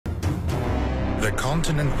The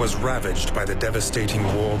continent was ravaged by the devastating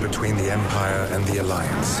war between the Empire and the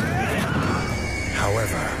Alliance.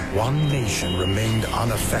 However, one nation remained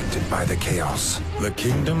unaffected by the chaos. The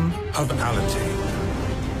Kingdom of Ality.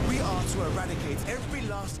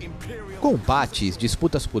 Combates,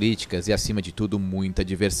 disputas políticas e, acima de tudo, muita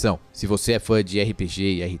diversão. Se você é fã de RPG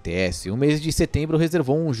e RTS, o mês de setembro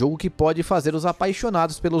reservou um jogo que pode fazer os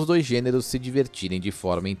apaixonados pelos dois gêneros se divertirem de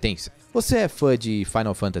forma intensa. Você é fã de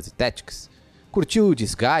Final Fantasy Tactics? Curtiu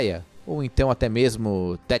Disgaea? Ou então até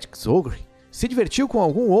mesmo Tactics Ogre? Se divertiu com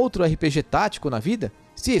algum outro RPG tático na vida?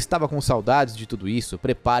 Se estava com saudades de tudo isso,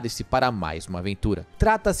 prepare-se para mais uma aventura.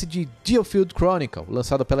 Trata-se de DioField Chronicle,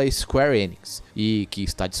 lançado pela Square Enix, e que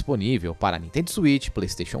está disponível para Nintendo Switch,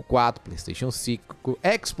 PlayStation 4, PlayStation 5,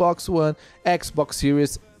 Xbox One, Xbox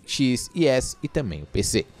Series X e S e também o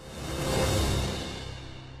PC.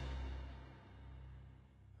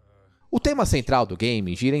 O tema central do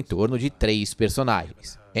game gira em torno de 3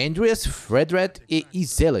 personagens, Andreas, Fredred e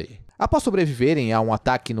Iseley. Após sobreviverem a um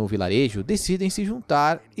ataque no vilarejo, decidem se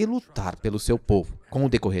juntar e lutar pelo seu povo. Com o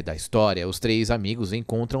decorrer da história, os 3 amigos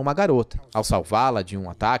encontram uma garota. Ao salvá-la de um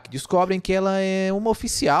ataque, descobrem que ela é uma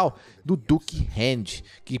oficial do Duque Hand,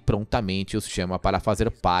 que prontamente os chama para fazer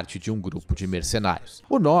parte de um grupo de mercenários.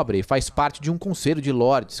 O nobre faz parte de um conselho de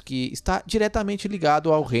lords que está diretamente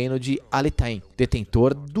ligado ao reino de Ality,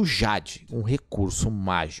 detentor do Jade, um recurso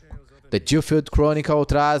mágico. The DioField Chronicle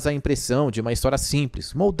traz a impressão de uma história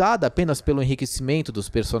simples, moldada apenas pelo enriquecimento dos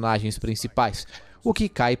personagens principais, o que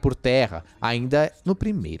cai por terra ainda no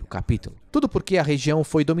primeiro capítulo. Tudo porque a região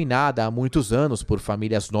foi dominada há muitos anos por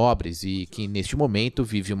famílias nobres e que neste momento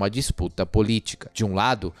vive uma disputa política. De um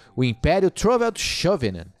lado, o Império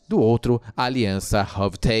Troweld-Chauvenin, do outro, a Aliança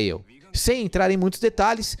Hovtail. Sem entrar em muitos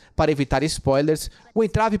detalhes, para evitar spoilers, o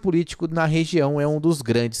entrave político na região é um dos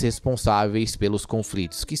grandes responsáveis pelos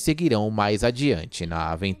conflitos que seguirão mais adiante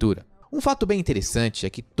na aventura. Um fato bem interessante é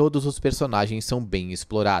que todos os personagens são bem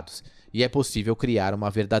explorados, e é possível criar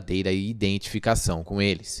uma verdadeira identificação com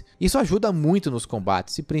eles. Isso ajuda muito nos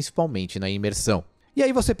combates e principalmente na imersão. E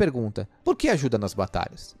aí você pergunta, por que ajuda nas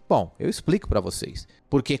batalhas? Bom, eu explico pra vocês.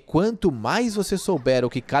 Porque quanto mais você souber o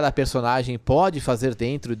que cada personagem pode fazer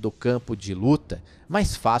dentro do campo de luta,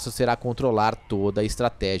 mais fácil será controlar toda a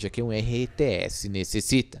estratégia que um RTS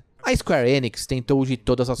necessita. A Square Enix tentou de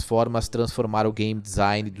todas as formas transformar o game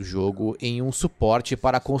design do jogo em um suporte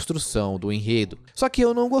para a construção do enredo. Só que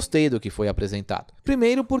eu não gostei do que foi apresentado.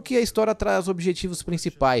 Primeiro porque a história traz objetivos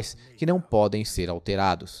principais que não podem ser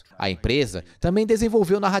alterados. A empresa também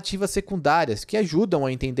desenvolveu narrativas secundárias que ajudam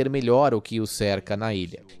a entender melhor o que os cerca na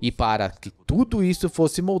ilha. E para que tudo isso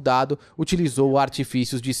fosse moldado, utilizou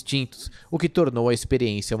artifícios distintos, o que tornou a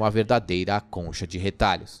experiência uma verdadeira concha de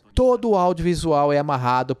retalhos. Todo o audiovisual é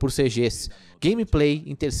amarrado por CGs, gameplay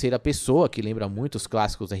em terceira pessoa, que lembra muito os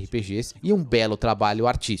clássicos RPGs, e um belo trabalho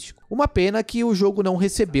artístico. Uma pena que o jogo não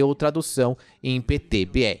recebeu tradução em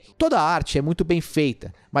PTBR. Toda a arte é muito bem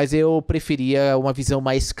feita, mas eu preferia uma visão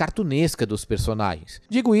mais cartunesca dos personagens.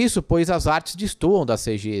 Digo isso pois as artes destoam das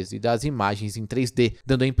CGs e das imagens em 3D,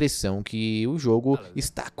 dando a impressão que o jogo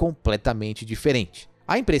está completamente diferente.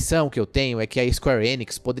 A impressão que eu tenho é que a Square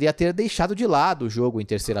Enix poderia ter deixado de lado o jogo em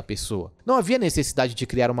terceira pessoa. Não havia necessidade de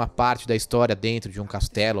criar uma parte da história dentro de um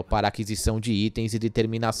castelo para aquisição de itens e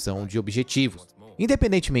determinação de objetivos.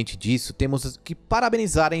 Independentemente disso, temos que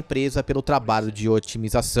parabenizar a empresa pelo trabalho de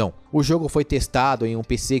otimização. O jogo foi testado em um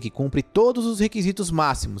PC que cumpre todos os requisitos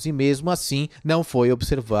máximos e mesmo assim não foi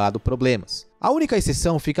observado problemas. A única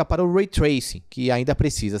exceção fica para o Ray Tracing, que ainda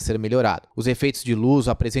precisa ser melhorado. Os efeitos de luz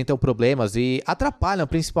apresentam problemas e atrapalham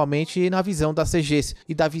principalmente na visão das CGs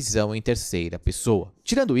e da visão em terceira pessoa.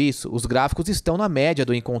 Tirando isso, os gráficos estão na média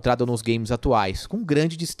do encontrado nos games atuais, com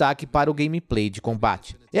grande destaque para o gameplay de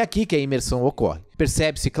combate. É aqui que a imersão ocorre.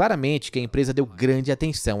 Percebe-se claramente que a empresa deu grande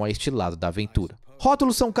atenção a este lado da aventura.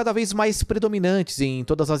 Rótulos são cada vez mais predominantes em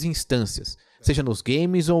todas as instâncias, seja nos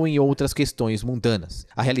games ou em outras questões mundanas.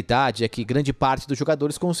 A realidade é que grande parte dos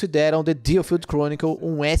jogadores consideram The DioField Chronicle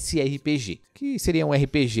um SRPG, que seria um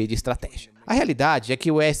RPG de estratégia. A realidade é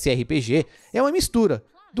que o SRPG é uma mistura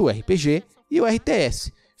do RPG e o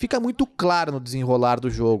RTS. Fica muito claro no desenrolar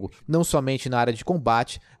do jogo, não somente na área de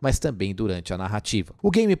combate, mas também durante a narrativa.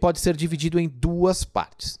 O game pode ser dividido em 2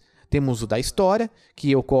 partes. Temos o da história,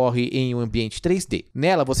 que ocorre em um ambiente 3D.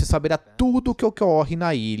 Nela você saberá tudo o que ocorre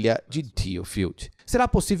na ilha de DioField. Será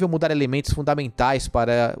possível mudar elementos fundamentais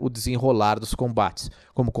para o desenrolar dos combates,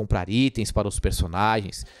 como comprar itens para os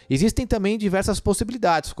personagens. Existem também diversas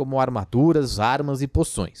possibilidades, como armaduras, armas e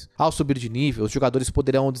poções. Ao subir de nível, os jogadores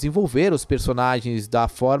poderão desenvolver os personagens da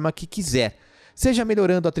forma que quiser, seja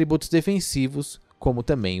melhorando atributos defensivos, como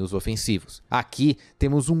também os ofensivos. Aqui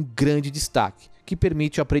temos um grande destaque, que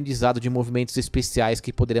permite o aprendizado de movimentos especiais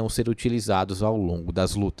que poderão ser utilizados ao longo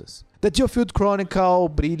das lutas. The DioField Chronicle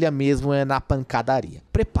brilha mesmo na pancadaria.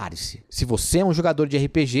 Prepare-se. Se você é um jogador de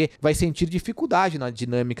RPG, vai sentir dificuldade na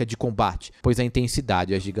dinâmica de combate, pois a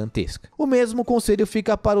intensidade é gigantesca. O mesmo conselho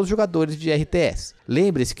fica para os jogadores de RTS.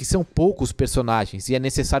 Lembre-se que são poucos personagens e é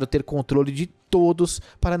necessário ter controle de todos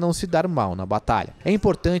para não se dar mal na batalha. É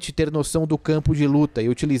importante ter noção do campo de luta e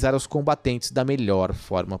utilizar os combatentes da melhor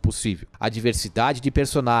forma possível. A diversidade de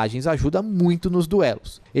personagens ajuda muito nos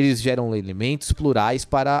duelos. Eles geram elementos plurais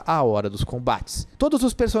para a hora dos combates. Todos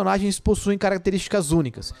os personagens possuem características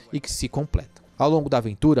únicas e que se completam. Ao longo da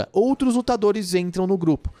aventura, outros lutadores entram no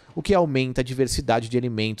grupo, o que aumenta a diversidade de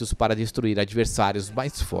elementos para destruir adversários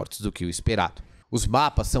mais fortes do que o esperado. Os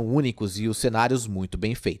mapas são únicos e os cenários muito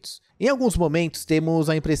bem feitos. Em alguns momentos temos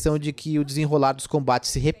a impressão de que o desenrolar dos combates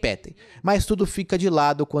se repetem, mas tudo fica de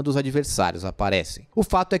lado quando os adversários aparecem. O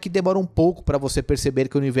fato é que demora um pouco para você perceber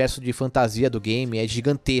que o universo de fantasia do game é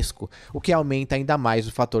gigantesco, o que aumenta ainda mais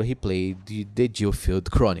o fator replay de The DioField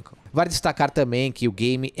Chronicle. Vale destacar também que o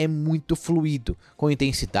game é muito fluido, com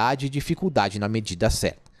intensidade e dificuldade na medida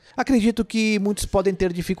certa. Acredito que muitos podem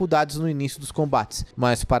ter dificuldades no início dos combates,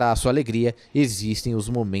 mas para a sua alegria, existem os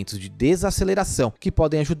momentos de desaceleração que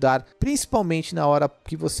podem ajudar, principalmente na hora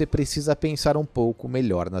que você precisa pensar um pouco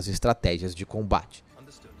melhor nas estratégias de combate.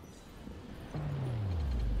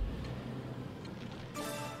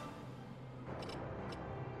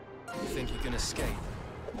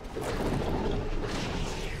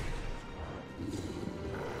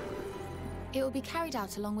 It will be carried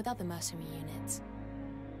out along with other mercenary units.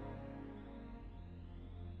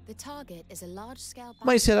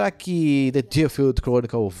 Mas será que The DioField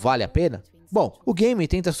Chronicle vale a pena? Bom, o game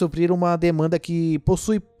tenta suprir uma demanda que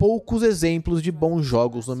possui poucos exemplos de bons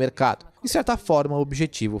jogos no mercado. De certa forma, o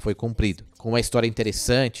objetivo foi cumprido. Com uma história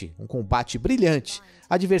interessante, um combate brilhante,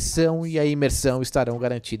 a diversão e a imersão estarão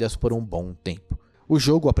garantidas por um bom tempo. O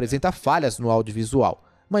jogo apresenta falhas no audiovisual,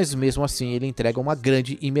 mas mesmo assim ele entrega uma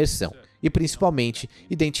grande imersão e principalmente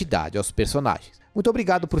identidade aos personagens. Muito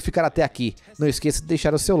obrigado por ficar até aqui, não esqueça de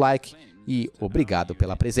deixar o seu like e obrigado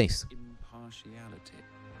pela presença.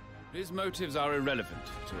 His motives are irrelevant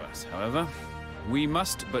to us, however. We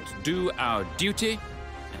must but do our duty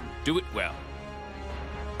and do it well.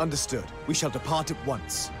 Understood. We shall depart at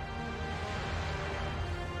once.